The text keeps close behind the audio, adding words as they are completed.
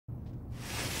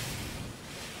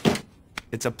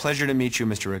It's a pleasure to meet you,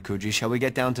 Mr. Rakuji. Shall we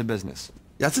get down to business?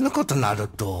 奴のことなる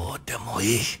どうでも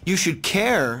いい。You should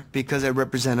care because I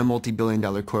represent a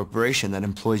multi-billion-dollar corporation that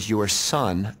employs your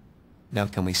son. Now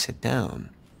can we sit down?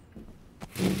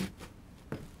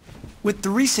 With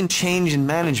the recent change in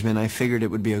management, I figured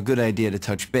it would be a good idea to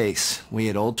touch base. We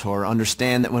at Old Tor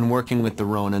understand that when working with the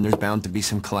Ronin, there's bound to be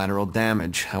some collateral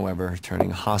damage. However, turning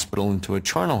a hospital into a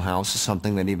charnel house is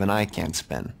something that even I can't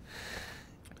spin.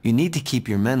 You need to keep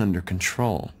your men under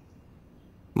control.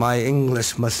 My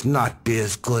English must not be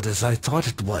as good as I thought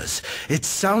it was. It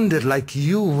sounded like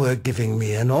you were giving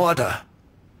me an order.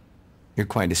 You're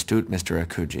quite astute, Mr.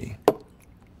 Rakuji.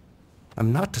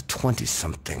 I'm not a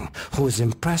 20-something who is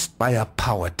impressed by a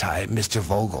power tie, Mr.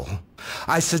 Vogel.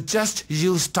 I suggest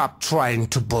you stop trying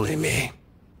to bully me.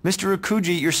 Mr.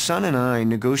 Rakuji, your son and I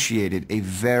negotiated a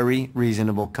very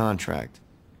reasonable contract.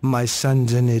 My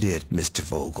son's an idiot, Mr.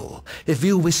 Vogel. If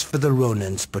you wish for the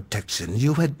Ronin's protection,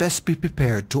 you had best be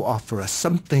prepared to offer us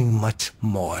something much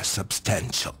more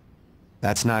substantial.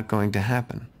 That's not going to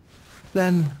happen.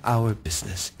 Then our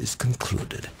business is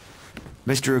concluded.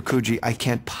 Mr. Rakuji, I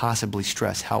can't possibly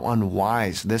stress how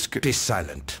unwise this could... Be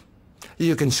silent.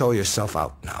 You can show yourself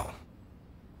out now.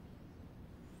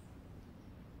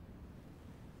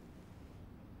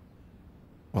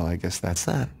 Well, I guess that's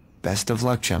that. Best of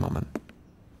luck, gentlemen.